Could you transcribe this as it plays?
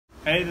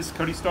Hey, this is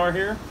Cody Starr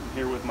here. I'm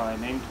here with my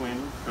name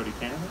twin, Cody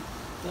Canada.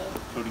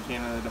 Cody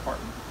Canada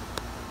Department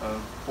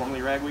of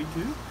formerly Ragweed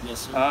too.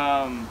 Yes,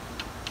 sir.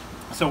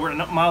 So we're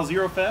at Mile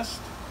Zero Fest,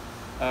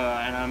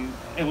 and I'm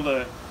able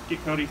to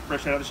get Cody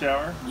fresh out of the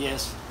shower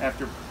Yes.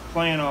 after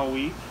playing all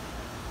week.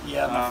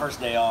 Yeah, my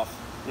first day off.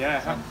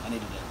 Yeah, I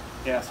needed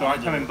it. yeah. So I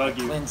come and bug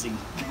you. Cleansing.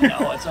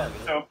 No, it's all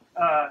good.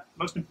 So,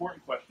 most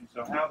important question.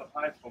 So, how are the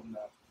pipes holding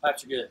up?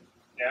 Pipes are good.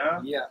 Yeah.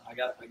 Yeah, I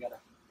got a head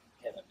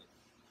of it.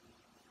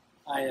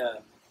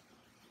 It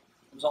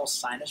was all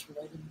sinus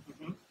related,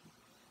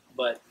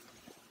 but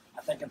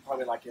I think I'm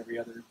probably like every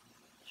other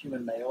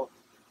human male.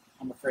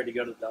 I'm afraid to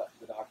go to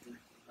the doctor.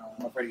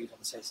 I'm afraid he's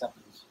going to say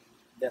something's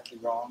deathly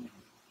wrong.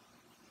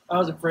 I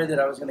was afraid that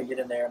I was going to get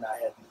in there and I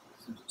had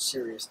some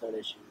serious throat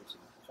issues.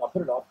 So I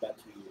put it off about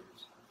 2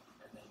 years.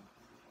 And then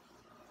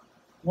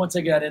once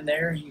I got in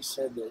there, he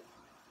said that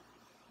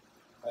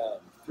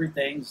three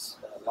things: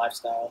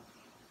 lifestyle.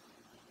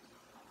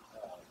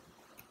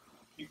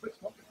 You quit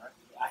smoking, right?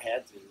 I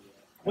had to,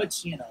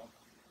 which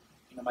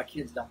my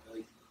kids don't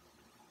really.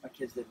 My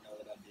kids didn't know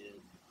that I did.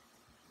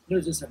 It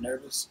was just a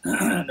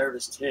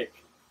nervous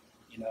tick.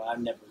 I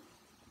never.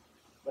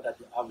 But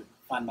I would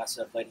find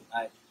myself late at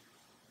night.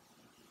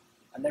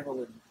 I never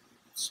would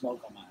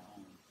smoke on my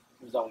own.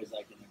 It was always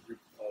like in a group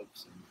of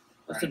folks, and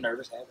it's a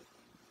nervous habit.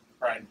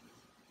 Right.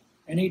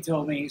 And he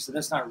told me, he said,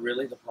 that's not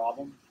really the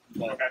problem,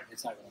 but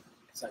it's not gonna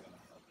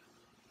help.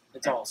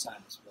 It's all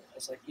sinus. But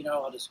it's like,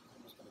 I'm just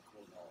gonna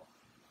cool it all.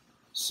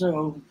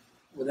 So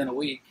within a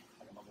week,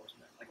 I got my voice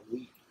back. Like a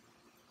week.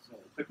 So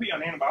They put you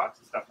on antibiotics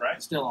and stuff, right?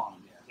 it's still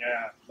on, yeah.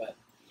 Yeah. But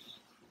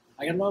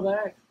I got it all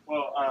back.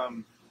 Well,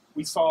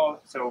 we saw,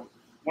 so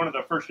one of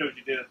the first shows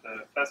you did at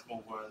the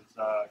festival was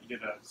you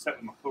did a set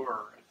with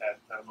McClure at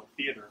that little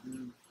theater.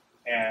 Mm-hmm.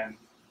 And,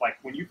 like,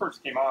 when you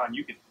first came on,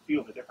 you could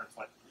feel the difference.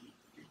 Like,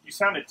 you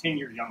sounded 10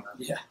 years younger.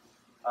 Yeah.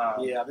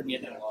 I've been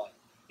getting it a lot.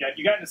 Yeah,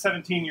 you got into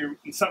 17,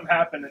 and something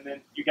happened, and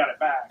then you got it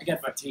back. I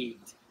got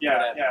fatigued.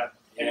 Yeah, yeah.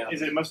 Yeah.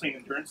 Is it mostly an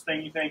endurance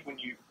thing, you think, when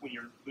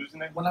you're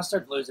losing it? When I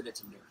start losing,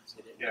 it's endurance.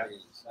 It really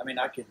is. I mean,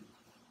 I can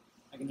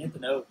hit the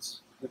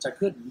notes, which I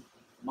couldn't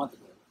a month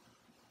ago.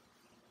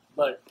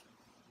 But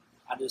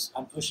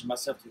I'm pushing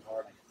myself too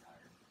hard. I get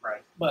tired.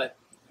 Right. But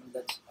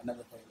that's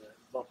another thing that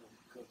vocal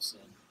coach said.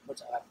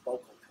 Which I have a vocal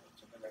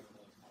coach. I've never really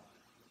known in my life.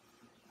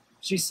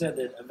 She said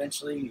that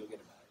eventually you'll get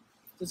it back.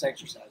 Just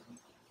exercising.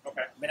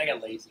 Okay. I mean, I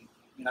got lazy.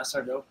 I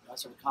started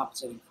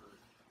compensating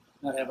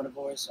for not having a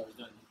voice. I was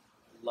doing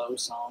low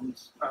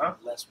songs,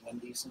 less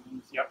windy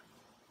songs. Yep.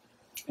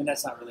 And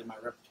that's not really my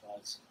repertoire.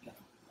 It's kind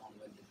of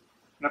long-winded.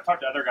 And I've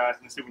talked to other guys,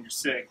 and they say when you're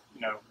sick,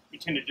 you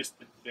tend to just,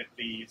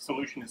 the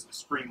solution is to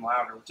scream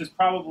louder, which is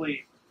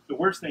probably the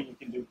worst thing you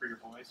can do for your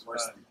voice.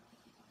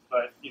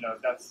 But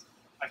that's,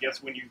 I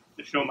guess, when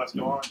the show must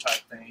go on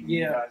type thing.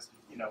 Yeah.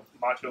 You guys,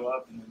 macho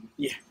up and then.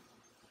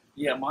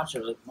 Yeah,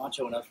 macho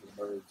enough for the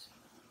birds.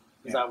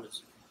 Because I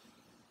was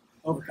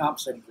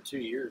overcompensating for 2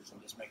 years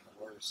and just making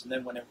it worse. And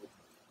then when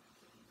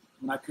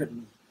I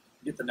couldn't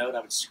get the note,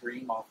 I would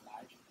scream off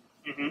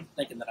mic,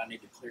 thinking that I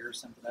needed to clear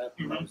something up.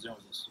 What I was doing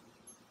was just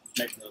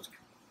making those,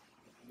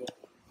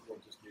 we'll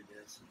just do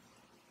this, and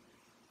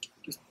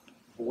just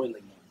boiling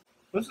them.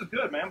 This is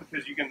good, man,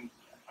 because you can,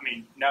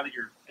 now that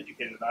you're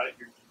educated about it,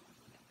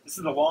 this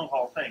is a long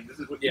haul thing. This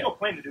is what you don't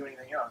plan to do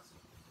anything else.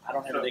 I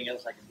don't have anything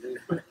else I can do.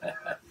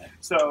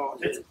 So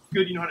it's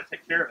good you know how to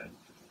take care of it.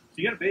 So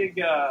you got a big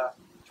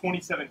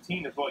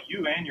 2017 as well,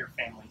 you and your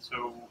family.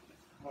 So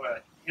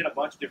hit a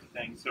bunch of different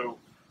things. So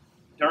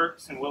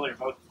Dirks and Willie are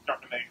both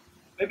starting to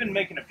they've been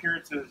making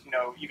appearances,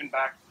 even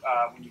back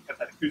when you cut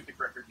that acoustic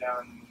record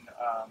down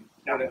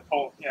the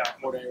pole. Yeah,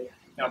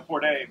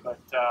 Port A. But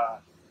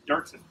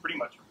Dirks is pretty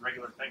much a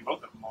regular thing.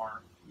 Both of them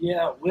are.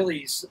 Yeah,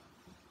 Willie's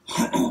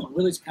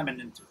coming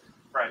into it.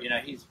 Right.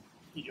 He's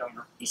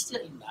younger. He's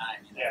still 9.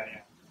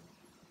 Yeah.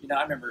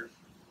 I remember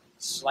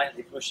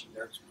slightly pushing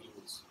Dirks when he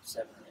was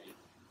 7 or 8,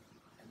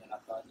 and then I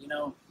thought,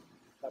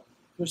 if I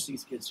push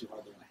these kids too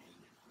hard, they're gonna hate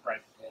it.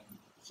 Right. And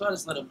so I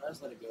just let it go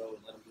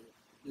and let them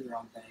do their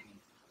own thing.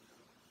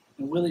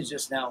 And Willie's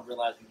just now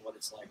realizing what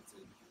it's like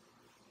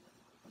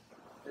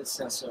to. It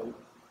sounds so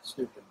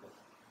stupid, but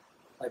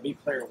like be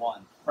player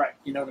one. Right.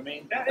 You know what I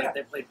mean? Yeah.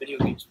 They played video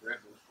games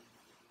forever.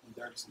 And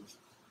Dirks has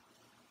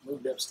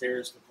moved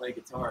upstairs to play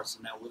guitar, so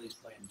now Willie's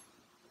playing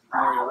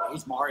Mario.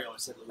 He's Mario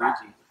instead of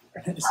Luigi.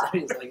 So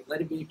he's like,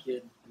 let him be a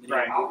kid, and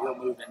then he'll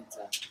move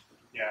into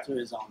to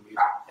his own music.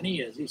 And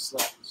he is. He's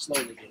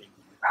slowly getting there.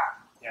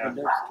 Yeah. And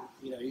Dirks,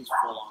 he's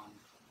full on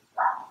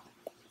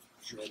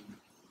shredding.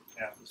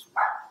 Yeah. He's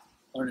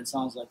learning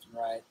songs left and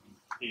right.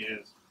 He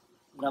is.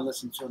 I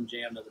listened to him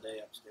jam the other day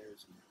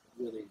upstairs,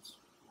 and Willie's.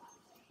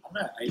 I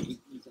don't know.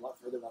 He's a lot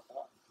further than I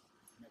thought.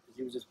 Because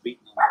he was just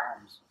beating on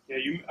drums. Yeah,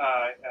 you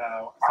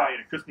saw you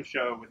at a Christmas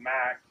show with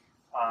Mac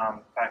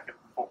back at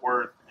Fort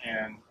Worth,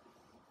 and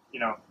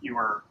you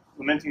were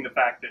lamenting the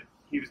fact that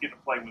he was getting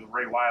to play with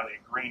Ray Wiley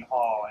at Green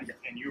Hall,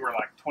 and you were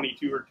like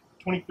 22 or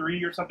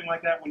 23 or something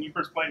like that when you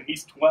first played, and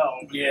he's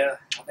 12. Yeah,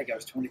 I think I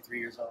was 23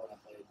 years old when I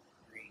played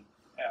Green.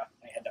 Yeah,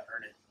 I had to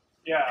earn it.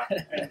 Yeah,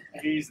 and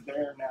he's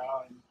there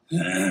now, and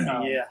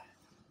Yeah.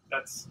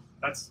 that's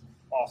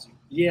awesome.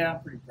 Yeah,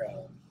 I'm pretty proud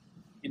of him.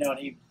 You know,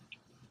 and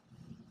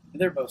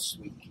they're both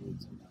sweet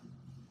kids and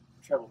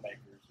troublemakers.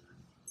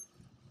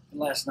 And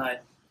last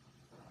night,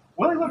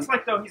 Willie looks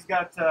like though he's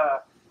got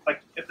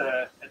like at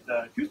the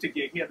acoustic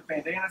gig, he had the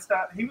bandana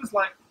stuff. He was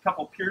like a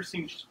couple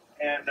piercings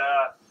and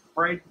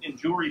braid and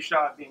jewelry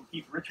shot being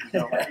Keith Richards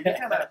though. Like, he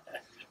kind of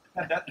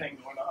had that thing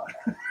going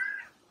on.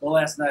 well,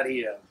 last night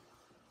he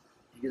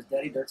goes,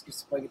 Daddy, Dirks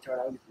gets to play guitar.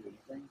 I don't get to do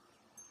anything.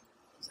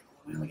 He's like,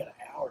 well, we only got an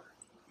hour,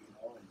 you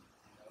know,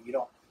 and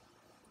you're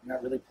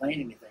not really playing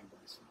anything but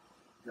just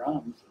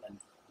drums. And then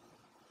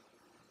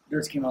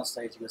Dirks came on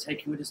stage. He goes, hey,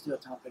 can we just do a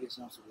Tom Petty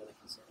song so Willie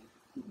can sing?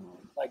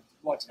 Like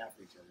watching out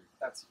for each other.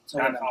 That's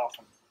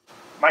awesome.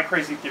 My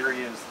crazy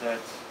theory is that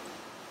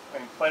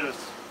when Plato's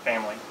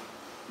family,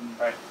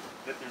 right,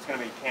 that there's going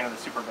to be a Canada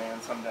super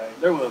band someday.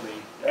 There will be.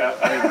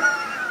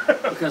 Yeah.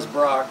 Because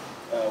Brock,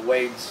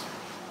 Wade's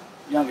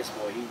youngest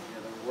boy,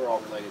 we're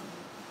all related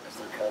as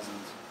their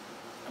cousins.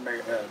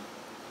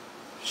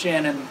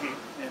 Shannon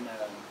and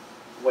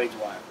Wade's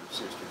wife or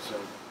sister. So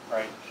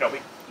right,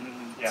 Shelby.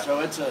 Yeah. So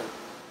it's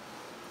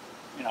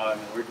we do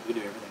everything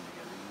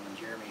together. And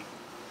Jeremy,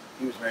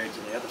 he was married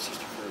to the other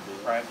sister for a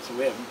bit. Right. So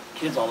we have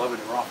kids all over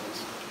their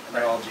office, and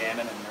they're all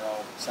jamming, and they're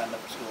all signing up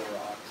for School of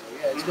Rock. So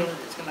yeah,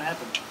 it's gonna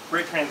happen.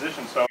 Great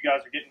transition. So you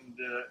guys are getting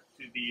to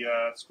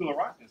the School of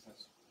Rock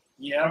business.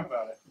 Yeah. Talk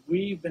about it.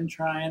 We've been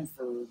trying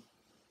for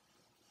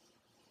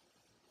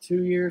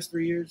 2 years,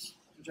 3 years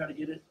to try to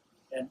get it.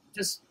 And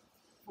just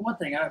for one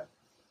thing, I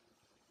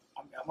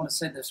want to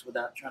say this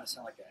without trying to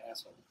sound like an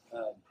asshole.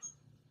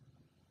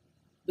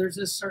 There's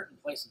just certain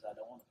places I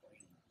don't want to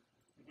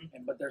play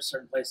in, but there's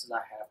certain places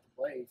I have to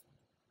play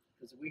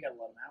because we got a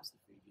lot of mouths to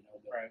feed, you know.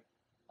 But right.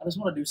 I just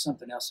want to do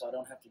something else, so I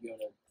don't have to go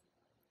to.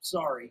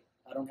 Sorry,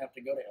 I don't have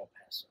to go to El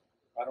Paso.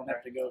 I don't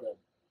have to go to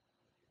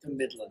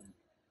Midland.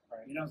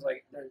 Right. You know, it's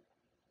like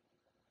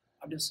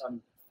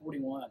I'm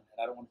 41 and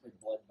I don't want to play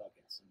blood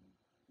buckets and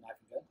knife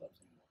and gun clubs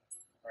anymore.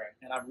 Right.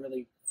 And I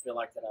really feel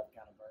like that I've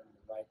kind of earned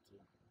the right to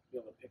be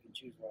able to pick and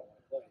choose where I want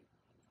to play,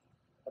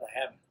 but I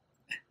haven't.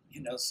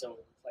 You know, so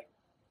it's like,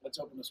 let's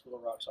open the School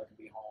of Rock so I can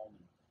be home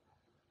and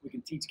we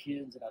can teach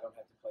kids and I don't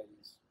have to play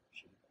these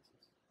shitty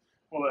places.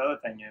 Well, the other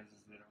thing is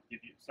that it'll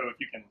give you, so if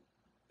you can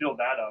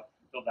build that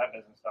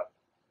business up,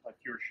 like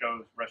fewer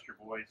shows, rest your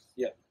voice,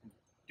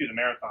 do the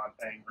marathon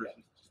thing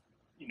versus just,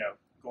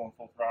 going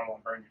full throttle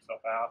and burning yourself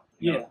out,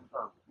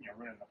 or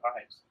ruining the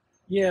pipes.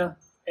 Yeah,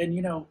 and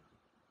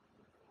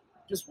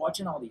just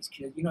watching all these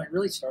kids, it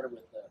really started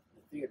with the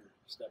theater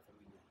stuff that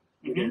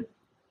we did.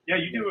 Yeah,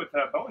 you do it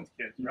with Bowen's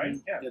kids, right?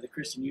 Yeah, the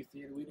Christian Youth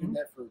Theater. We did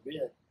that for a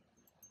bit.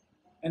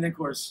 And then, of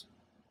course,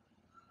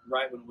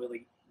 right when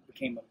Willie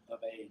became of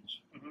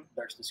age,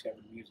 Dirks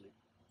discovered music.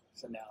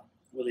 So now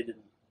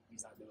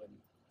he's not doing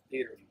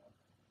theater anymore.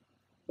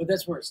 But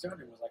that's where it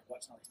started, was like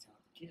watching all these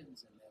talented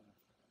kids and then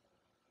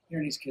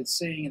hearing these kids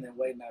sing, and then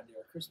Wade and I did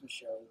our Christmas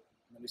show,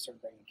 and then we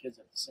started bringing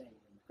kids up to sing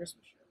in the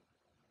Christmas show.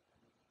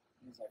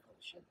 And he's like, holy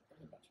shit,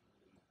 there's a bunch of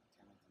really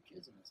talented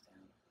kids in this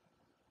town.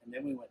 And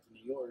then we went to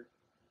New York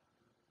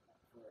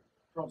for a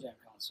Pearl Jam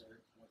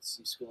concert, went to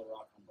see School of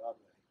Rock on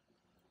Broadway,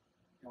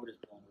 and we're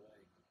just blown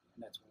away.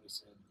 And that's when we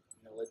said,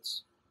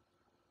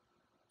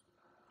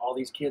 all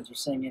these kids are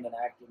singing and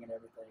acting and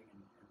everything,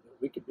 and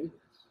we could do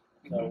this.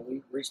 So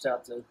we reached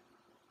out to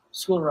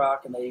School of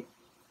Rock, and they,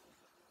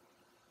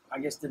 I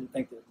guess, didn't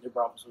think that New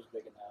Braunfels was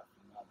big enough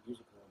and not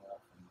musical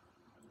enough. And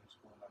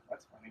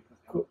that's funny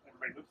because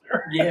everybody lives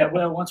there. Yeah,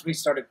 well, once we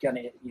started kind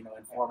of,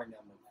 informing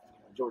them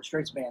of, George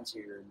Strait's band's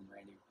here and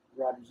Randy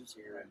Rogers is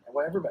here and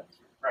everybody's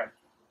here. Right.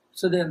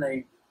 So then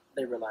they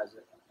realized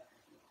that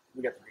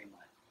we got the green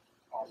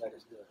light. Let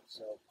us do it.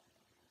 So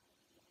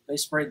they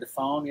sprayed the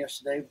foam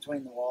yesterday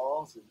between the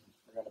walls, and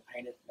we're going to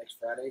paint it next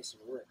Friday, so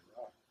we're ready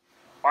to rock.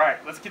 All right,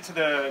 let's get to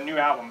the new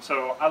album.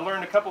 So I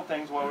learned a couple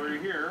things while we were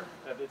here.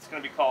 That it's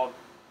going to be called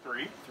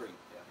 3. 3,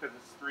 yeah. Because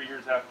it's 3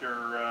 years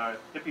after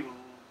Hippie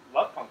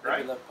Love Punk,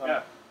 right? Hippie Love Punk,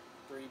 yeah.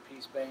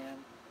 3-piece band.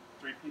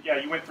 3-piece. Yeah,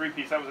 you went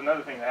 3-piece. That was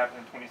another thing that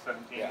happened in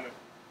 2017 Yeah. that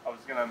I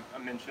was going to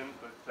mention,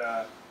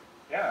 but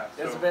yeah.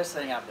 It's the best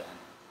thing I've done.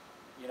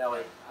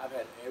 I've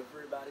had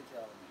everybody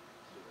telling me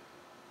to do it,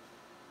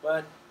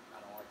 but I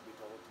don't like to be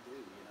told what to do.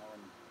 And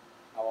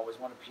I always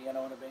wanted a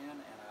piano in a band,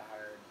 and I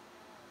hired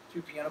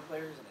 2 piano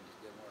players, and it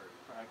just didn't work.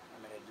 Right.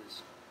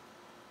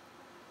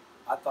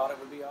 I thought it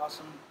would be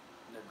awesome,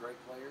 and they're great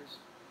players.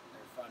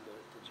 They're fun to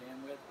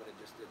jam with, but it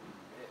just didn't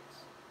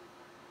mix.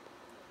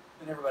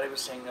 And everybody was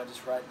saying,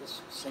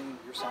 just sing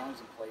your songs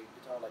and play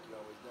guitar like you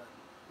always done.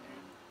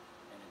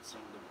 And it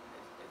seemed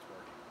it's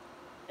working.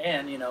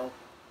 And,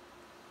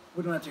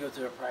 we don't have to go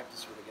through a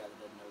practice with a guy that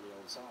doesn't know the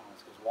old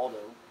songs, because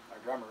Waldo, our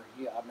drummer,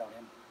 I've known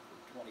him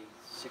for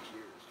 26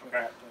 years,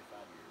 25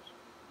 years.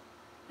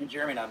 And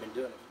Jeremy and I have been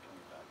doing it for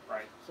 25 years.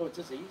 Right. So it's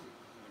just easy.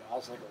 I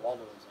was like,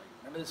 Waldo was like,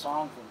 remember the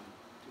song from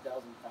 2005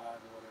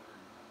 or whatever?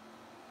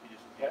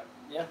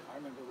 Yeah, I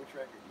remember which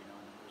record, and then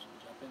we just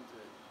jump into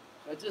it.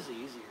 So it's just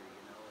easier,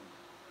 and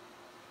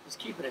just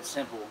keeping it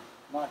simple.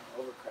 not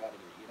overcrowded it.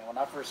 You know, when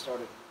I first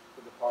started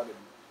with the party,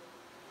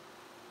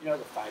 you know,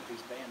 the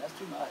 5-piece band, that's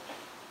too much.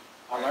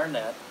 I learned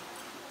that.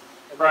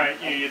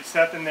 Right, you'd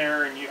step in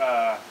there and you,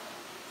 who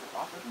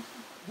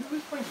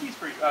was playing keys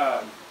for you?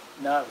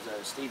 No, it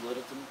was Steve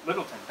Littleton.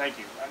 Littleton, thank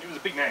you. It was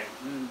a big name.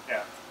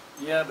 Yeah.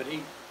 Yeah, but I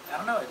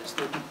don't know, it just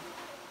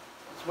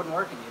wasn't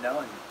working, you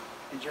know,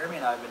 and Jeremy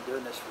and I have been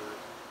doing this for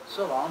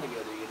so long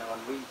together, you know,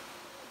 and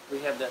we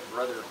have that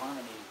brother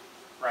harmony.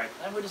 Right.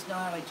 And we just know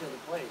how each other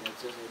play. And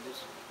it's just,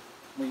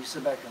 when you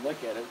sit back and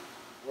look at it,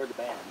 we're the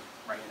band.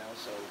 Right. You know,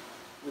 so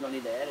we don't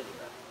need to add anybody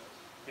else.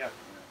 Yeah.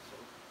 You know, so,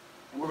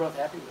 and we're both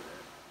happy with it.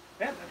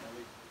 Yeah. You know,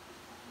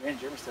 me and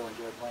Jeremy still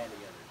enjoy playing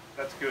together.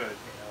 That's good.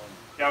 You know,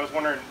 yeah, I was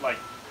wondering, like,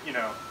 you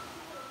know,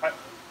 how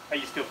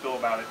you still feel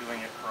about it,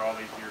 doing it for all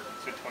these years.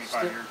 You said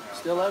 25 years now.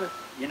 Still love it.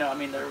 You know, I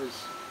mean, there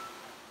was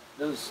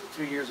those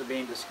 2 years of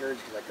being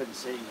discouraged because I couldn't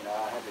sing. You know,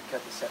 I had to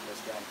cut the set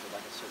list down to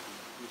like a certain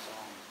few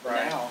songs. But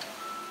now,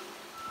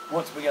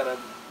 once we got our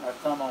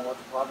thumb on what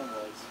the problem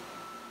was,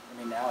 I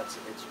mean, now it's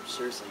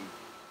seriously.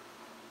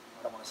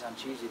 I don't want to sound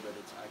cheesy, but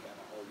I got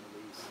a whole new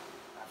lease.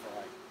 I feel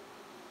like,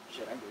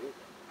 shit, I can do it.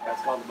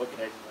 That's called the booking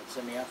agent. Like,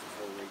 send me out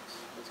for 4 weeks.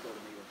 Let's go to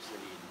New York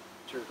City and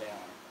tour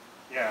down.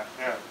 Yeah,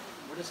 yeah. So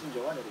we're just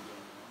enjoying it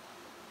again. You know?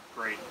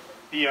 Great.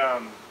 The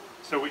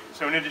so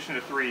in addition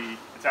to 3,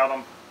 it's out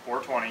on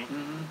 420.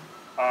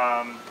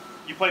 Mm-hmm.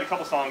 You played a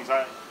couple songs. I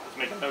was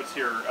making notes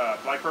here.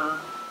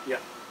 Blackbird.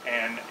 Yep.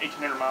 And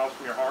 1,800 Miles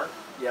from Your Heart.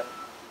 Yep.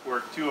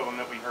 Were 2 of them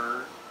that we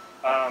heard.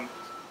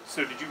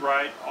 So did you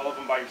write all of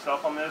them by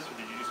yourself on this, or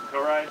did you do some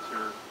co-writes?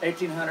 Or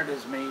 1,800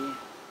 is me.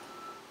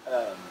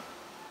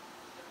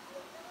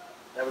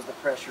 That was the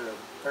pressure of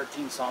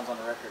 13 songs on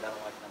the record. I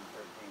don't like number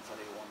 13, so I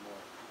needed one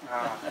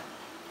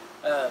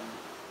more.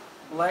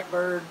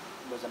 Blackbird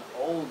was an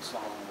old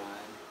song of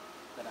mine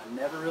that I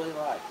never really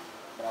liked,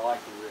 but I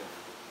liked the riff.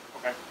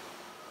 Okay.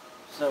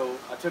 So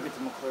I took it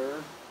to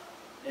McClure,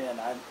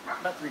 and I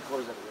about 3/4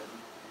 of it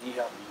written, and he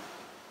helped me.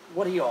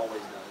 What he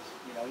always does,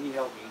 you know, he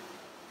helped me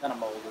kind of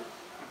mold it.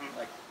 Mm-hmm.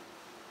 Like,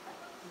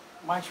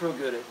 Mike's real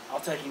good at, I'll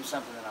take him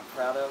something that I'm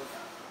proud of,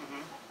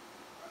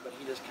 but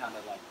he just kind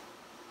of like,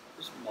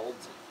 just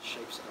molds it,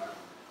 shapes it a little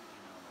bit,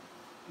 you know.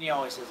 And he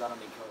always says, I don't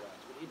need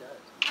co-writes, but he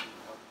does. I mean,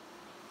 you know,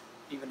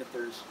 even if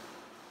there's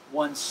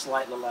one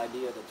slight little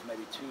idea that's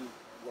maybe 2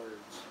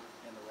 words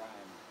in the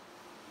rhyme,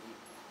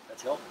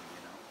 that's helping,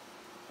 you know.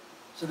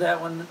 So that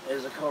one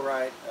is a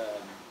co-write.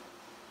 I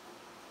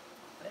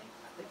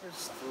think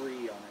there's 3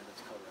 on there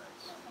that's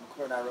co-writes.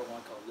 McClure and I wrote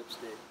one called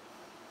Lipstick.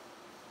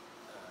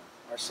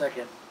 Our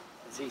second,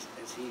 as he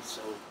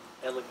so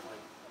eloquently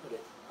put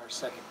it, our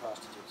second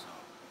prostitute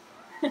song.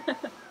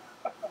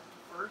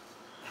 First,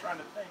 trying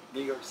to think.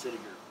 New York City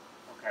Girl.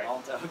 Okay. A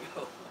long time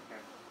ago.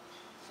 Okay.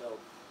 So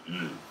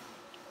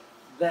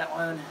that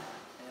one,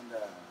 and I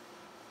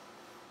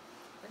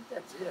think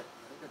that's it. I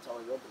think that's all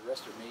we wrote. The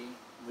rest are me.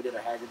 We did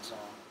a Haggard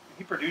song.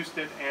 He produced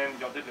it, and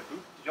y'all did it.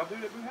 Did y'all do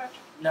it at Boo Hatch?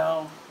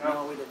 No,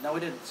 we didn't. No, we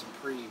did some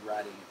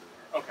pre-writing at Boo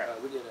Hatch. Okay.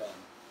 We did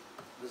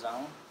The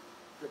Zone,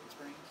 Dripping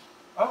Springs.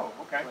 Oh,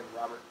 okay. Like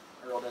Robert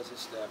Earl does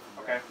his stuff,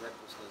 and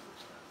Reckless does their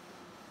stuff.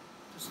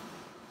 Just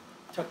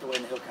tucked away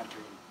in the hill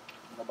country,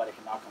 and nobody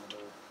can knock on the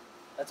door.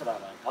 That's what I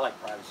like. I like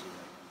privacy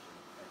when it comes to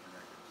making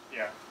records.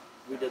 Yeah.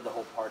 We did the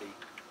whole party,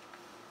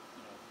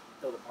 you know,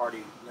 throw the party,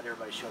 let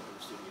everybody show up at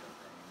the studio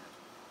thing. And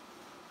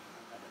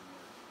that doesn't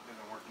work.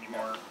 Doesn't work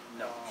anymore.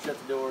 No. Shut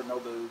the door, no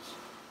booze.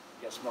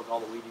 You got to smoke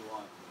all the weed you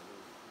want.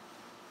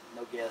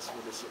 No guests.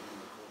 We're just sitting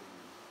and recording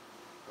and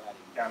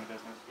writing. Down to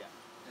business. Yeah.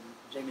 And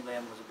Jamie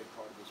Lamb was a big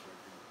part of this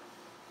record.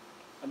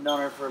 I've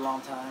known her for a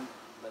long time,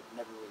 but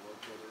never really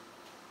worked with her.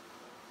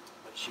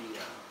 But she's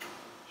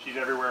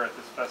everywhere at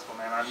this festival,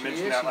 man. I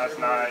mentioned that last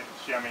everywhere. night.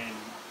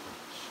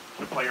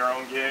 She'll play her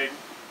own gig,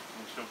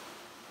 and she'll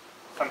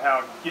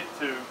somehow get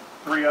to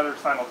 3 others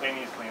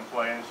simultaneously and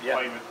play. And she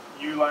played with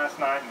you last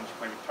night, and then she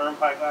played with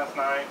Turnpike last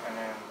night, and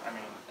then, I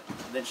mean,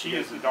 then she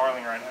is the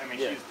darling right now. I mean,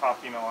 she's top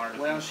female artist.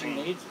 Well, she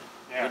needs it.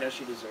 Yeah. You know,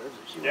 she deserves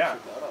it. She works her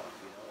butt off,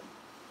 you know.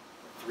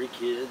 And 3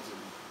 kids,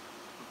 and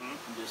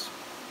just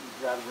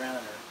drives around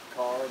in her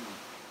car and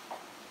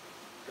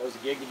goes to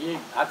gig to gig.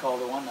 I called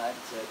her one night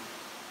and said,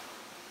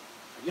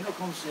 "Are you in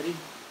Oklahoma City?"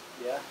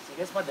 "Yeah." I said,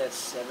 "It's my dad's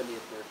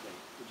 70th birthday.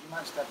 Would you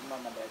mind stopping by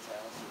my dad's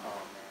house?" Oh,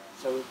 man.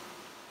 So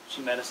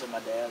she met us at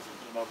my dad's and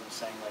came over and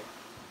sang like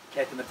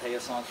Captain Mateo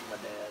songs for my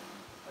dad.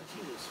 And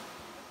she was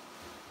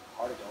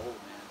heart of gold,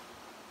 man.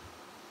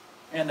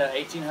 And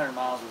 1,800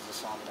 Miles was the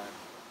song that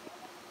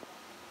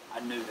I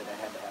knew that I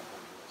had to have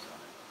her voice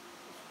on it.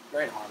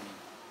 Great harmony.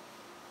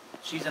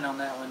 She's in on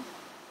that one.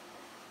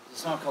 There's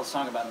a song called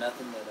 "Song About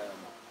Nothing" that I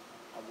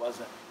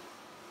wasn't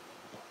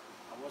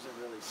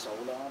really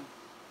sold on.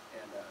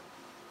 And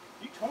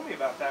you told me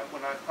about that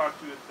when I talked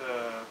to you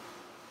at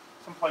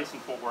some place in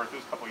Fort Worth. It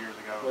was a couple years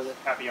ago. Was it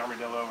Happy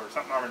Armadillo or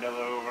something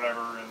Armadillo or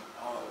whatever? And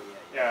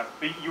yeah.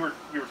 But we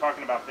were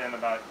talking about then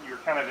about you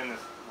were kind of in this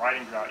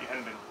writing drought. You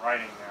hadn't been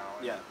writing now.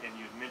 And, Yeah. And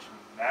you had mentioned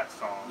that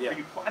song. Yeah.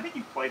 I think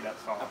you played that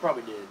song. I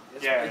probably did.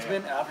 It's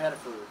been. I've had it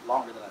for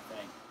longer than I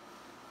think.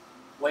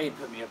 Wade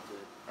put me up to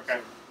it. Okay.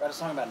 Said, write a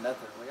song about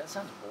nothing. I'm like, that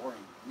sounds boring.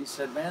 And he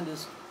said, man,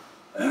 just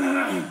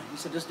he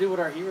said, just do what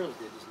our heroes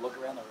did. Just look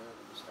around the room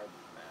and just start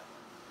battling.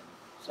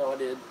 So I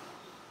did.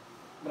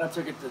 But I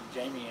took it to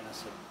Jamie and I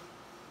said,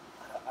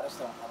 I'm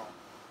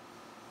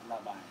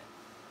not buying it.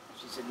 And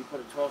she said, you put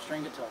a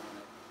 12-string guitar in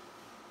it,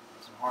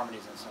 and some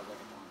harmonies, and it sounds like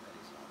a Tom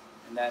Petty song.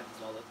 And that's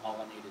all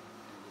I needed.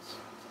 And just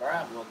said, all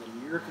right, well, then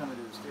you're coming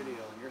to the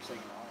studio and you're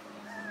singing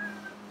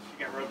harmonies. She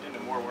got roped into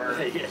more work.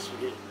 Yes, she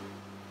did.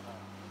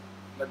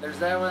 But there's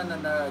that one,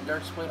 and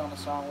Dirk's played on the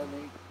song with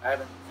me. I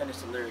haven't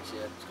finished the lyrics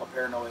yet. It's called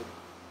Paranoid.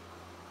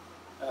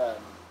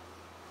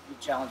 He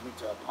challenged me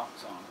to a punk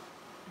song.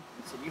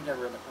 He said, you've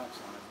never written a punk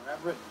song. I said,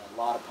 I've written a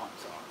lot of punk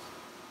songs.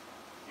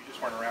 You just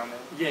weren't around then?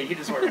 Yeah, you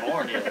just weren't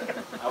born yet.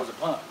 I was a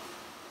punk.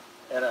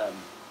 And,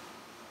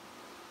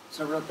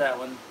 so I wrote that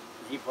one.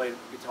 And he played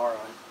guitar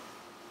on it.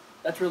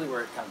 That's really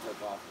where it kind of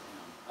took off with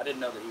him. I didn't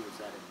know that he was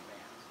that into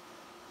bands.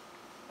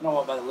 And I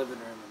walked by the living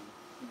room and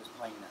he was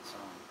playing that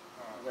song.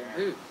 I was like,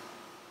 dude,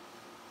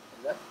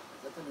 is that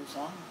the new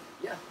song?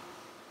 Yeah.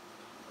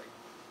 Like,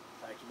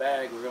 pack your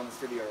bag, we're going to the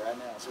studio right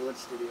now. So we went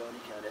to the studio and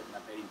he cut it and I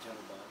paid him $200.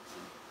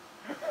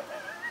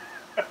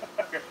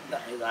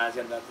 And his eyes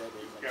got about that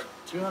big. He's like,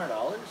 $200?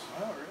 Oh,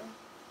 really?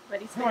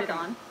 But he spent it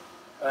on.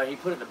 He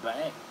put it in the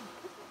bank.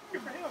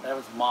 Good for him. That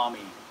was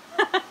mommy.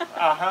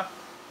 Uh-huh.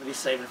 But he's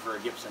saving for a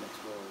Gibson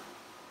Explorer.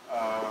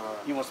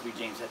 He wants to be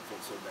James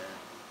Hetfield so bad.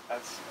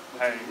 That's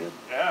Which is good.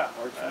 Yeah.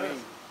 Works for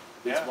me.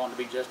 He's wanting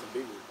to be Justin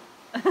Bieber.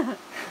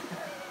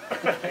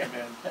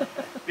 Amen.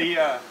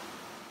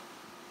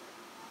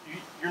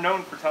 You're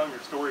known for telling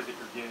your stories at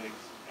your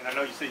gigs, and I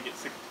know you say you get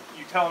sick.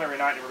 You tell them every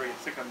night, and everybody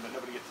gets sick of them, but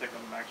nobody gets sick of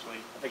them actually.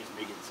 I think it's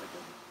me getting sick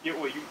of them. Yeah,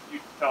 well, you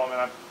tell them,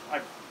 and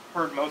I've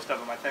heard most of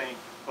them, I think.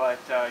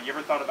 But you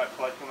ever thought about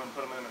collecting them and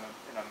put them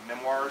in a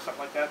memoir or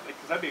something like that?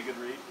 Because that'd be a good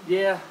read.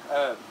 Yeah.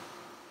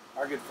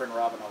 Our good friend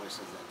Robin always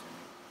says that to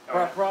me.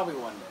 Oh, probably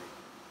one day.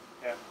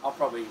 Yeah. I'll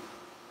probably.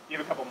 You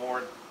have a couple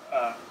more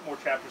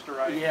chapters to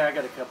write. Yeah, I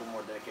got a couple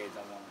more decades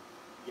I want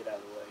to get out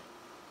of the way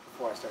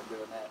before I start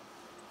doing that.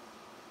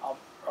 I'll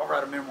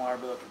write a memoir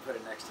book and put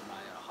it next to my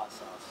hot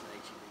sauce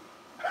HEB.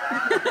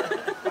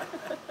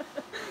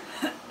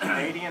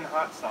 Canadian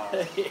hot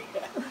sauce.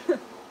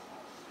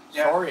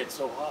 Yeah. Sorry, it's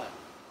so hot.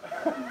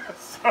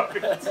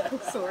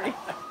 Sorry.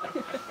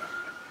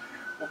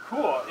 Well,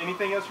 cool.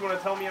 Anything else you want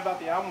to tell me about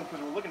the album?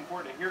 Because we're looking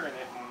forward to hearing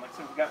it. And like I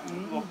said, we've got a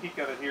little peek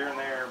of it here and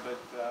there. But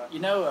you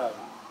know,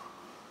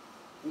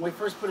 when we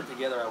first put it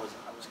together, I was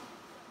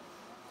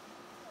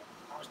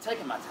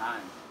taking my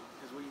time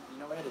because we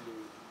had to do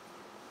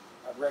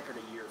a record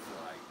a year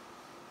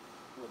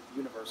for with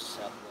Universal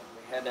Southwest.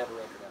 We had to have a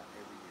record out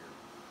every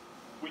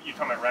year. You're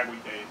talking about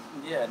Ragweed days.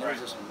 Yeah, and it was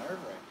just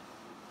nerve-wracking.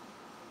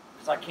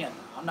 Because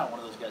I'm not one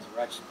of those guys who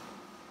writes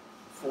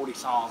 40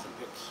 songs and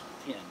picks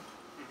 10.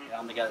 Mm-hmm. And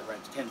I'm the guy that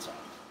writes 10 songs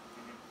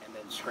and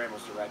then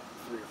scrambles to write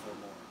 3 or 4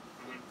 more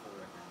for the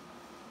record.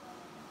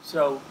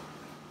 So,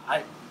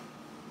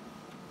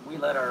 we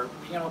let our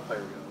piano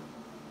player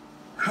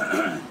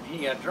go.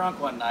 He got drunk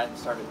one night and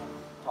started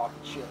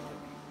talking shit to me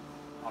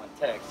on a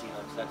text,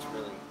 because that's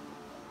really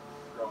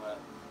grown up.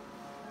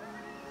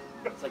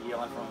 It's like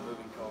yelling from a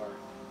moving car.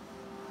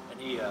 And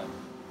he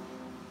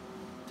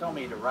told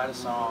me to write a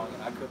song,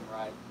 and I couldn't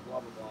write, blah,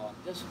 blah, blah, and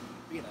just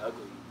being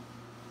ugly.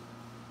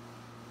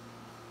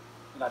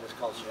 And I just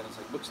called Shannon and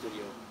said, book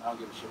studio, I don't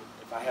give a shit.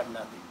 If I have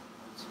nothing,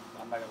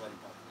 I'm not going to let him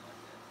talk to me like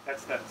that.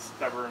 That's that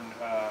stubborn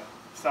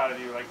side of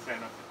you, like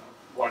saying,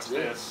 watch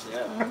this.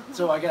 Yeah.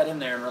 So I got in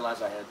there and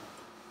realized I had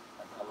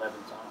 11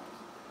 songs.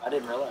 I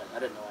didn't know I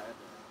had that.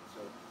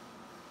 So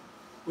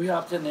we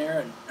hopped in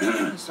there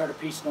and started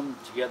piecing them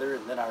together,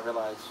 and then I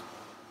realized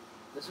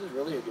this is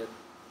really a good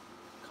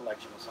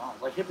collection of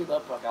songs. Like Hippie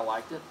Love Punk, I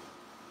liked it.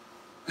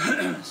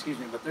 Excuse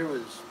me, but there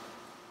was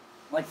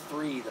like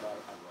 3 that I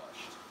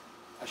rushed.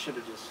 I should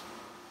have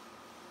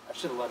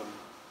let them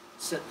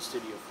sit in the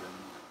studio for a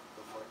minute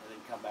before, and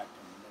then come back to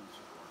them and then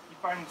just work. You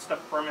find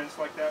stuff ferments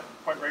like that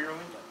quite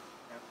regularly?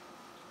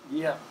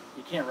 Yeah,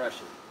 you can't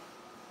rush it.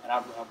 And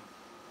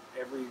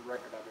every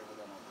record I've ever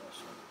done, I've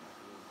rushed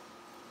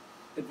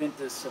it.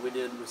 Adventus, that we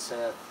did with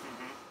Seth,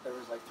 there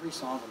was like 3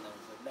 songs in there. It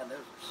was like, man,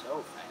 those were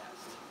so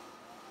fast.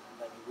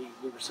 Like,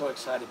 we were so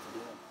excited to do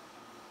them.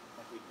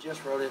 Like, we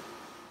just wrote it,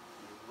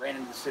 we ran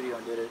into the studio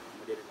and did it, and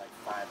we did it like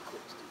 5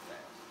 clicks too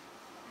fast.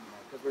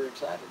 Because we were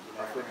excited,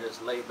 if we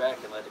just laid back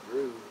and let it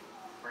groove,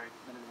 then it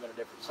would have been a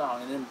different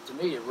song. And then to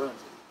me, it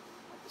ruins it.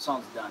 Like, the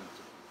song's done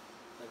to me.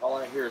 Like, all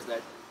I hear is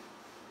that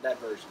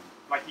version.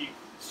 Like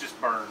it's just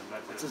burned.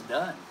 It's just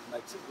done.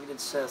 Like we did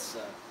Seth's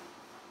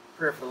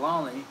Prayer for the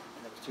Lonely,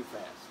 and it was too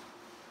fast.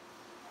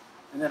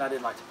 And then I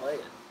didn't like to play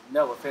it.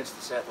 No offense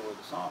to Seth or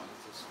the song.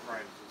 It's just,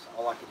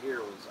 all I could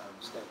hear was our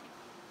mistake.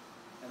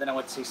 And then I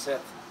went to see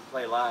Seth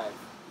play live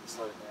and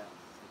slowed it down.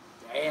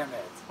 Like, damn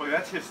it. Well,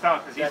 that's his style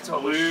because he's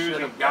blues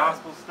and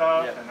gospel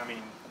stuff, and I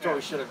mean. That's what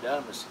we should have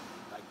done was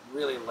like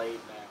really laid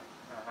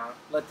back.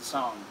 Let the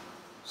song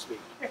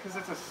speak. Yeah, because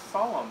it's a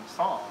solemn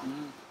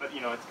song, but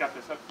it's got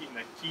this upbeat, and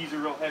the keys are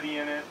real heavy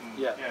in it. And,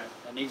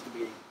 it needs to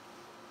be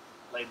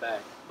laid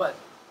back. But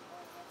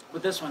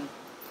But this one,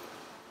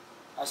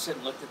 I sit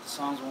and looked at the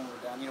songs when we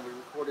were down. You know, we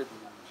recorded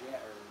in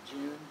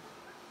June,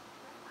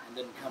 and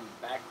then come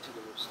back to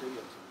the studios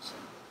in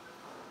December.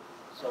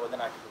 So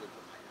then I could really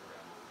put my head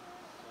around it.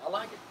 So I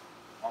like it.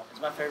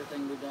 It's my favorite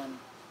thing we've done.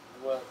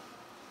 Well,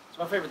 it's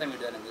my favorite thing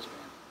we've done in this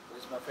band.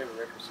 It's my favorite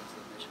record since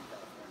the Mission,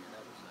 California.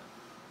 That was a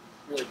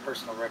really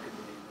personal record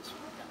to me, and this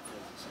one kind of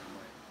feels the same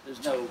way.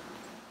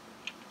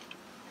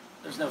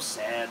 There's no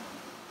sad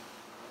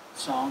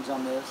songs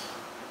on this.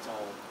 It's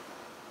all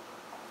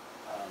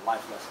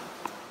life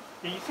lessons.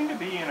 Yeah, you seem to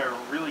be in a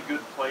really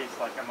good place,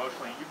 like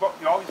emotionally. You've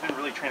always been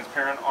really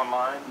transparent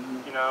online,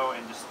 you know,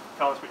 and just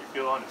tell us what you're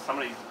feeling. If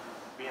somebody's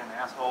being an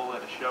asshole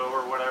at a show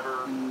or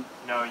whatever, you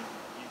know, you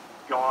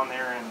go on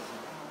there and say,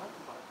 oh,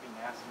 be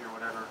nasty or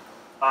whatever.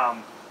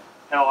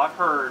 Hell, I've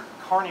heard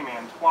Carney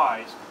Man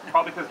twice,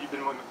 probably because you've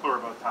been with McClure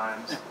both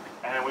times,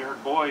 and then we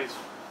heard Boys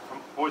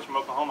from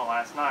Oklahoma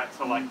last night.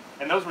 So like,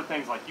 and those were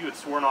things like you had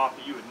sworn off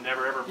that you would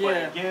never ever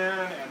play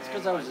again. And it's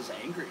because I was just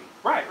angry.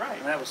 Right. I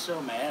mean, I was so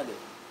mad that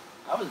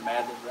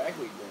Ragweed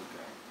broke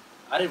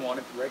up. I didn't want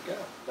it to break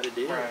up, but it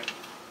did. Right.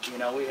 You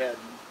know, we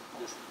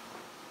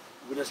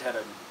just had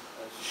a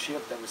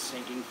ship that was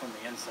sinking from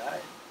the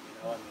inside.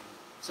 You know, I mean,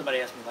 somebody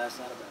asked me last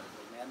night about it.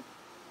 Like, man,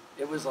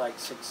 it was like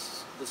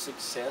the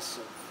success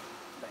of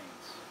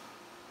things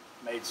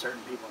made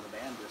certain people in the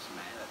band just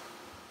mad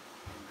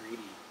and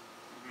greedy,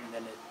 and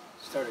then it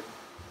started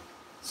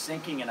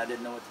sinking, and I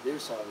didn't know what to do,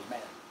 so I was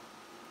mad.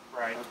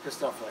 Right. I was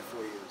pissed off for like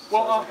 4 years.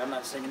 Well, so I was like, I'm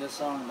not singing this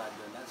song, I'm not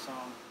doing that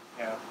song.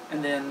 Yeah.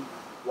 And then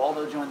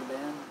Waldo joined the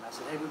band, and I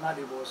said, hey, we might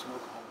do Boys from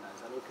Oklahoma.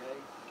 Is that okay?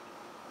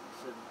 He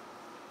said,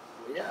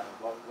 well, yeah.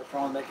 Well, what's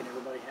wrong with making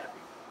everybody happy?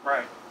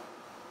 Right.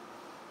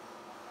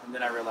 And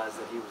then I realized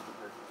that he was the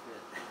perfect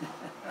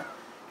fit.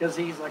 Because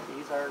he's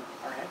our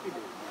happy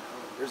dude. You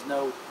know? There's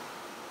no,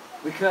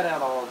 we cut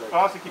out all the... It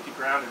also keeps you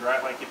grounded,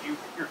 right? Like if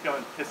you're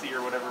feeling pissy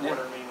or whatever,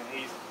 whatever I mean,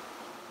 and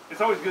it's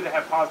always good to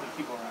have positive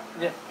people around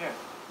you. Right? Yeah.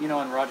 You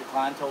know, and Roger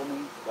Klein told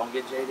me, don't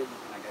get jaded,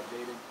 and I got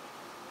jaded.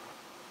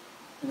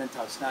 And then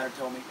Todd Snyder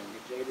told me, don't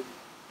get jaded.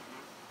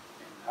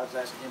 And I was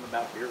asking him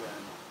about Beer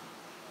Run.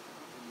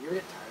 You ever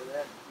get tired of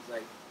that? He's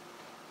like,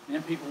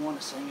 man, people want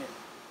to sing it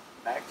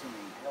back to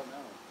me. Hell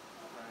no.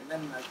 Right. And then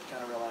I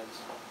kind of realized,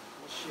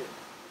 well, shit,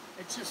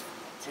 it's just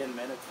 5 to 10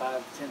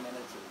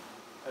 minutes of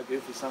a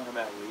goofy song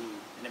about weed,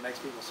 and it makes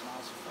people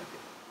smile, so fuck it.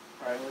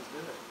 Right, let's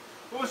do it.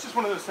 Well, it's just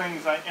one of those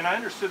things, and I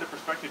understood the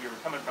perspective you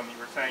were coming from. You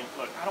were saying,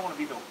 look, I don't want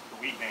to be the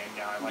weed man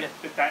guy. Like,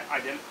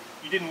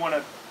 you didn't want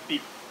to be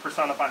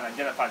personified and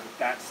identified with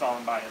that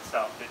song by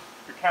itself. That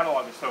your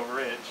catalog is so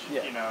rich,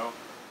 you know.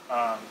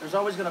 There's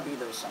always going to be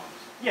those songs.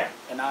 Yeah.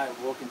 And I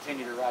will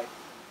continue to write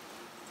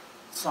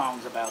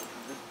songs about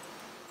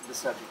the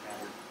subject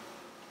matter.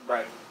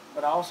 Right.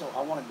 But I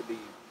wanted to be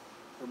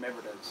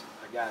remembered as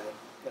a guy that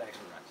could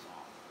actually write a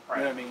song. Right.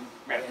 You know what I mean?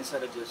 Right.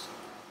 Instead of just,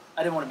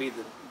 I didn't want to be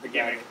the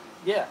guy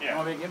that, I don't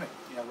want to be a gimmick.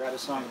 You know, write a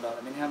song about,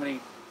 I mean, how many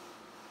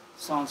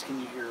songs can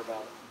you hear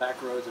about back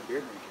roads of beer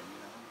drinking,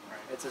 you know?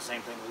 Right. It's the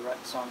same thing. We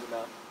write songs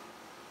about,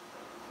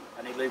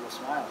 I need legal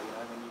smile, you know?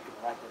 I mean, you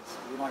can write this,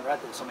 you want to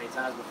write that so many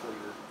times before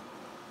you're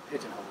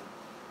pigeonholed.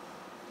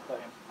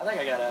 But I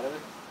think I got out of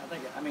it.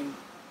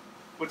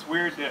 What's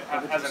weird that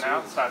as an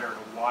outsider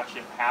to watch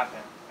it happen,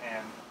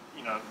 and,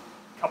 you know,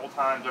 a couple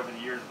times over the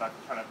years I've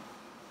kind of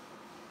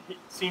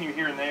seen you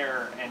here and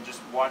there and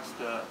just watched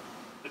the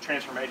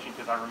transformation,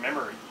 because I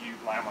remember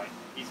I'm like,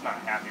 he's not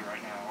happy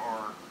right now,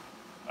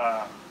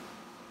 or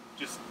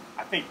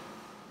I think,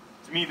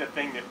 to me, the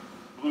thing that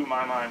blew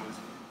my mind was,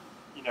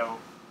 you know,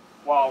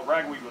 while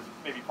Ragweed was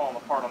maybe falling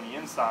apart on the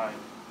inside,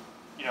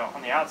 you know,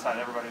 on the outside,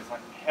 everybody was like,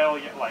 hell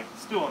yeah, like,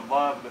 still in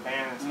love with the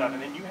band and stuff,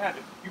 and then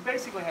you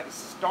basically had to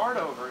start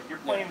over. You're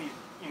playing these,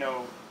 you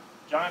know,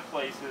 giant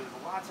places,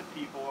 lots of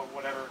people or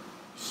whatever.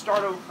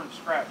 Start over from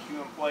scratch, you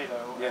and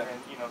Plato,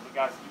 and you know, the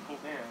guys that you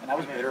pulled in. And I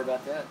was bitter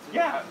about that, too.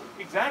 Yeah,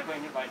 exactly,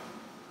 and you're like,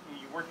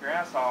 you work your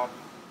ass off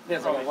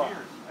for all these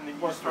years, and then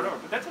you just start over.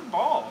 But that took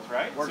balls,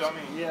 right?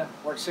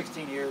 Worked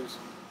 16 years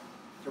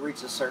to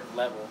reach a certain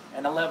level,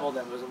 and a level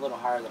that was a little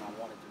higher than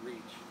I wanted to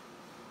reach.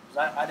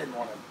 Because I didn't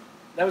want to,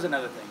 that was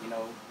another thing, you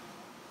know,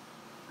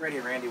 Grady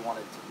and Randy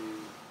wanted to do,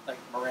 like,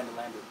 Miranda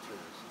Lambert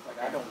tours. Like,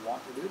 I don't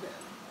want to do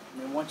that. I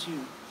mean, once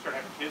you... Start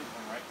having kids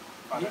then, right?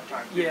 By that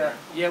time,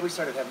 we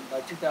started having,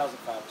 like, 2005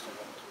 we started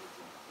having kids.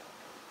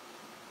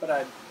 But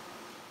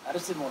I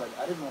just didn't want to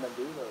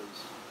do those.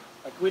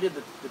 Like, we did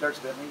the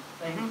Dirk Bentley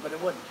thing, but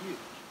it wasn't huge.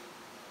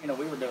 You know,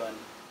 we were doing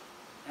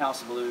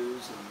House of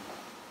Blues and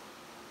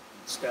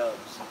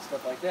Stubbs and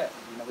stuff like that.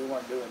 You know, we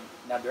weren't doing,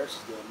 now Dirk's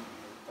is doing,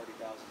 you know,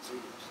 30,000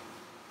 seaters.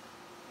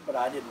 But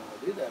I didn't want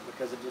to do that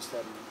because it just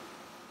doesn't,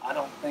 I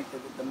don't think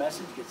that the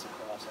message gets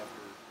across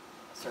after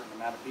a certain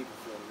amount of people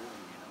fill the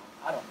room, you know.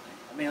 I don't think.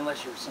 I mean,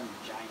 unless you're some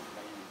giant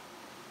band.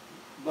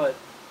 But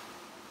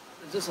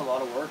it's just a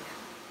lot of work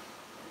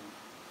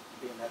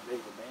being that big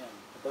of a band.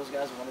 But those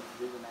guys wanted to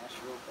do the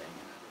Nashville thing,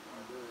 and I didn't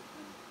want to do it.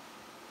 And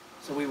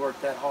so we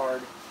worked that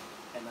hard,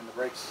 and then the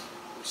brakes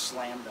were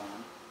slammed on.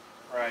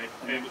 Right.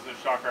 It was a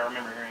shocker. I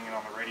remember hearing it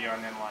on the radio,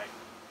 and then, like,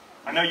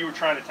 I know you were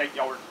trying to take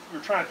you were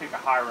trying to take the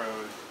high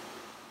road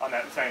on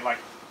that, saying like,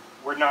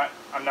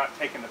 I'm not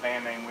taking the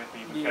band name with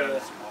me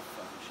because.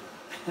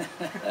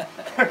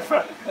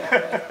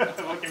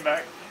 Looking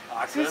back,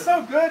 it's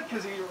so good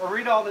because you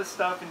read all this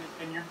stuff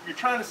and you're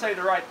trying to say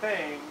the right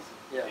things,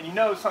 and you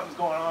know something's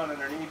going on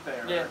underneath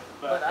there. Yeah,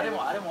 but I didn't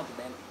want the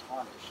band to be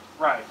tarnished.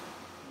 Right.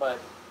 But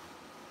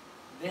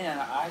then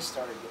I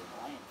started getting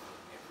blamed for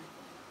everything,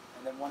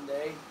 and then one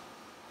day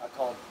I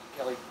called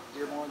Kelly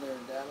Dearmore there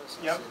in Dallas.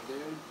 And I said, dude,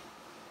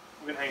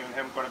 we've been hanging with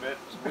him quite a bit.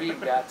 We've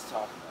got to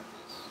talk about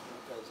this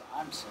because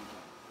I'm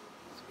sinking.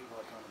 People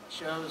are coming to my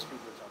shows,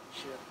 people are talking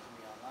shit to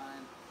me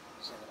online,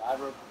 saying that I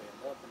broke the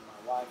band up and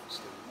my wife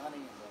was stealing money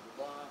and blah,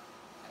 blah, blah.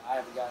 And I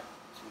have got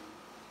to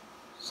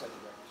set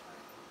the record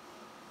straight.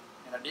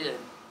 And I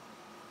did.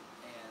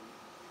 And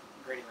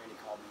Grady Randy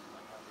called me and was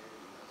like, how dare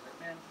you? I was like,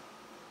 man,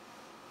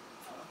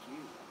 fuck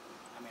you.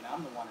 I mean,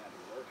 I'm the one out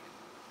here working,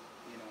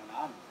 you know, and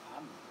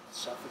I'm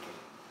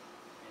suffocating.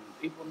 And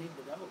people need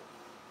to know.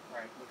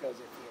 Right.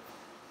 Because if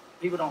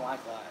people don't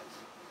like lies.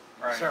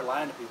 If you start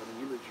lying to people, then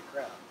you lose your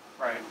crowd.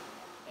 Right.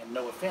 And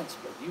no offense,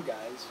 but you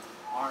guys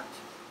aren't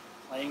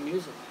playing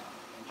music now.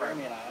 And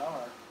Jeremy and I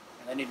are,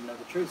 and they need to know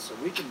the truth so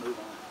we can move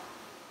on.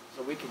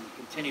 So we can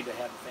continue to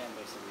have the fan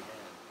base that we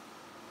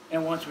had.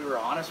 And once we were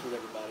honest with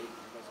everybody,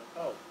 everybody's like,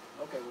 oh,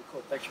 okay, well,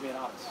 cool. Thanks for being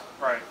honest.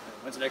 Right.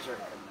 When's the next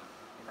record coming out?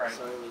 Right.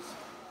 So it was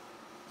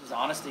just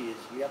honesty is,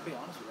 you got to be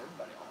honest with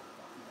everybody all the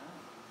fucking time.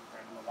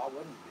 Right. You know, why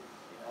wouldn't you?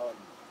 You know,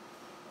 and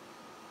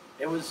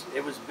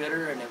it was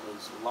bitter and it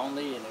was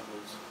lonely and it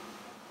was,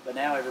 but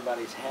now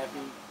everybody's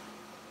happy.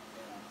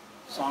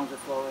 Songs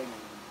are flowing,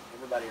 and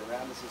everybody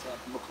around us is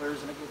happy. McClure's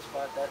in a good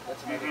spot.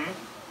 That's another thing.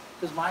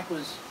 Because Mike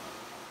was,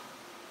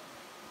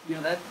 you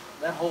know,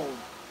 that whole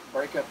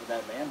breakup of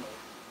that band,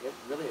 it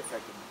really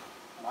affected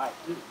Mike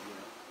too. You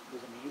know,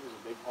 because I mean, he was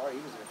a big part.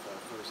 He was there for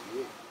our first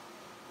gig,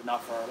 but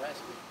not for our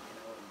last gig. You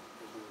know,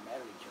 because we were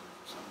mad at each other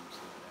for some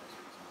stupid ass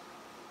reason.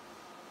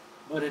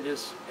 But it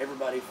just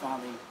everybody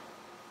finally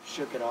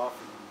shook it off,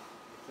 and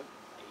it took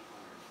 8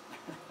 years.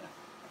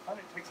 I find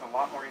it takes a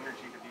lot more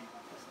energy to be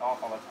off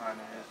all the time,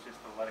 and it's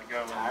just to let it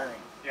go. Tiring.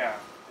 Yeah,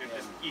 it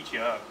just eats you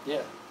up.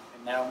 Yeah,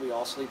 and now we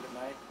all sleep at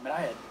night.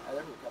 I mean,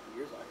 there were a couple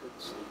of years I couldn't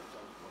sleep because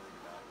I was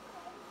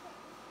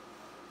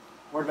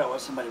worried about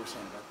what somebody was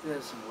saying about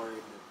this, and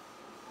worried that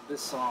this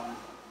song,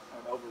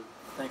 I'd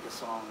overthink a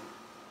song.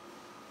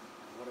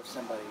 What if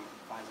somebody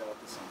finds out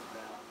what this song's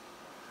about?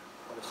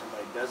 What if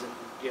somebody doesn't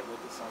get what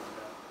this song's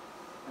about?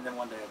 And then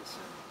one day I just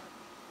said,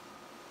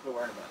 we're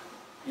worried about it.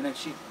 You know,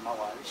 my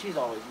wife,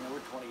 she's always, you know,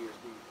 we're 20 years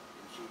deep, and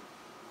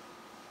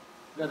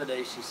the other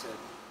day she said,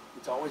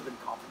 it's always been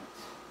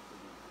confidence.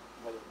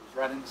 Whether it was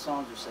writing the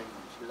songs or singing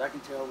them. She goes, I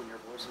can tell when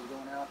your voice is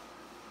going out,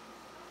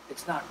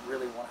 it's not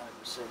really 100%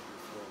 your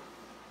throat.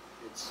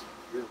 It's,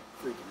 you're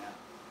freaking out.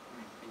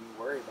 And you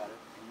worry about it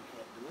and you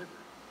can't deliver.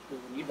 Because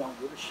when you don't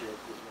give a shit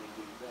is when you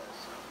do your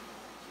best. So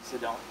she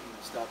said, don't,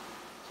 stop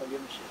giving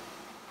a shit.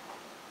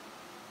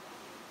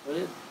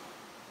 But it,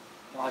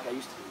 like I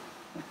used to do.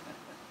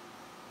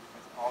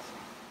 That's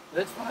awesome.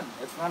 But it's fun.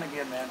 It's fun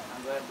again, man.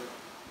 I'm glad to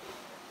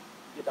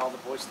get all the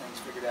voice things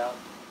figured out,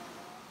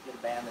 get a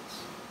band that's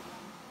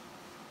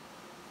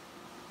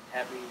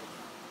happy.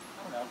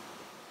 I don't know.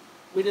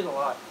 We did a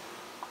lot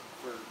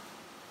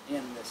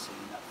in this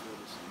scene, not for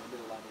this scene. We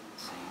did a lot in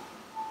this scene.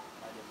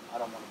 I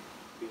don't want to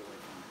be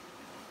away from it.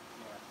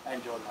 You know, I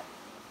enjoyed my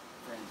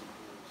friends and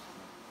peers.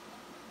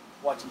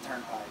 Watching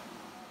Turnpike.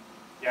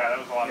 Yeah, that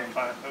was a lot of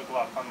fun. That was a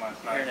lot of fun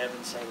last night. Hearing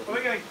Evan say that. Well,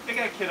 they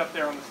got a kid up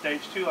there on the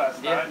stage too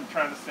last night and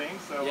trying to sing.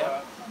 So you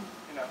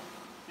know.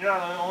 You're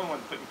not the only one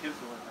putting kids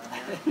to work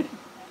around here.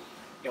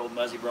 The old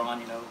Muzzy Braun,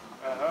 you know.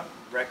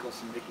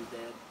 Reckless and Vicky's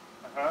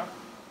dad.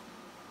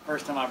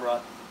 First time I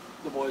brought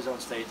the boys on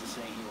stage to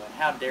sing, he went,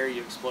 how dare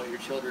you exploit your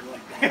children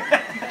like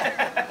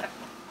that?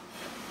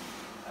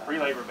 Free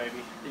labor,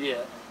 baby.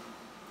 Yeah.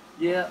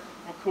 Yeah.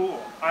 Well, cool.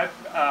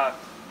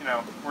 You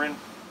know,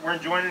 we're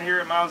enjoying it here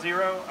at Mile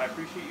Zero. I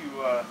appreciate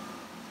you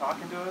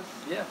talking to us.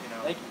 Yeah. You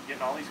know, thank you.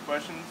 Getting all these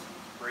questions.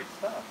 Great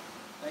stuff.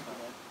 Thank you,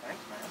 man.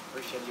 Thanks, man.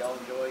 Appreciate y'all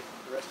enjoy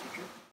the rest of your trip.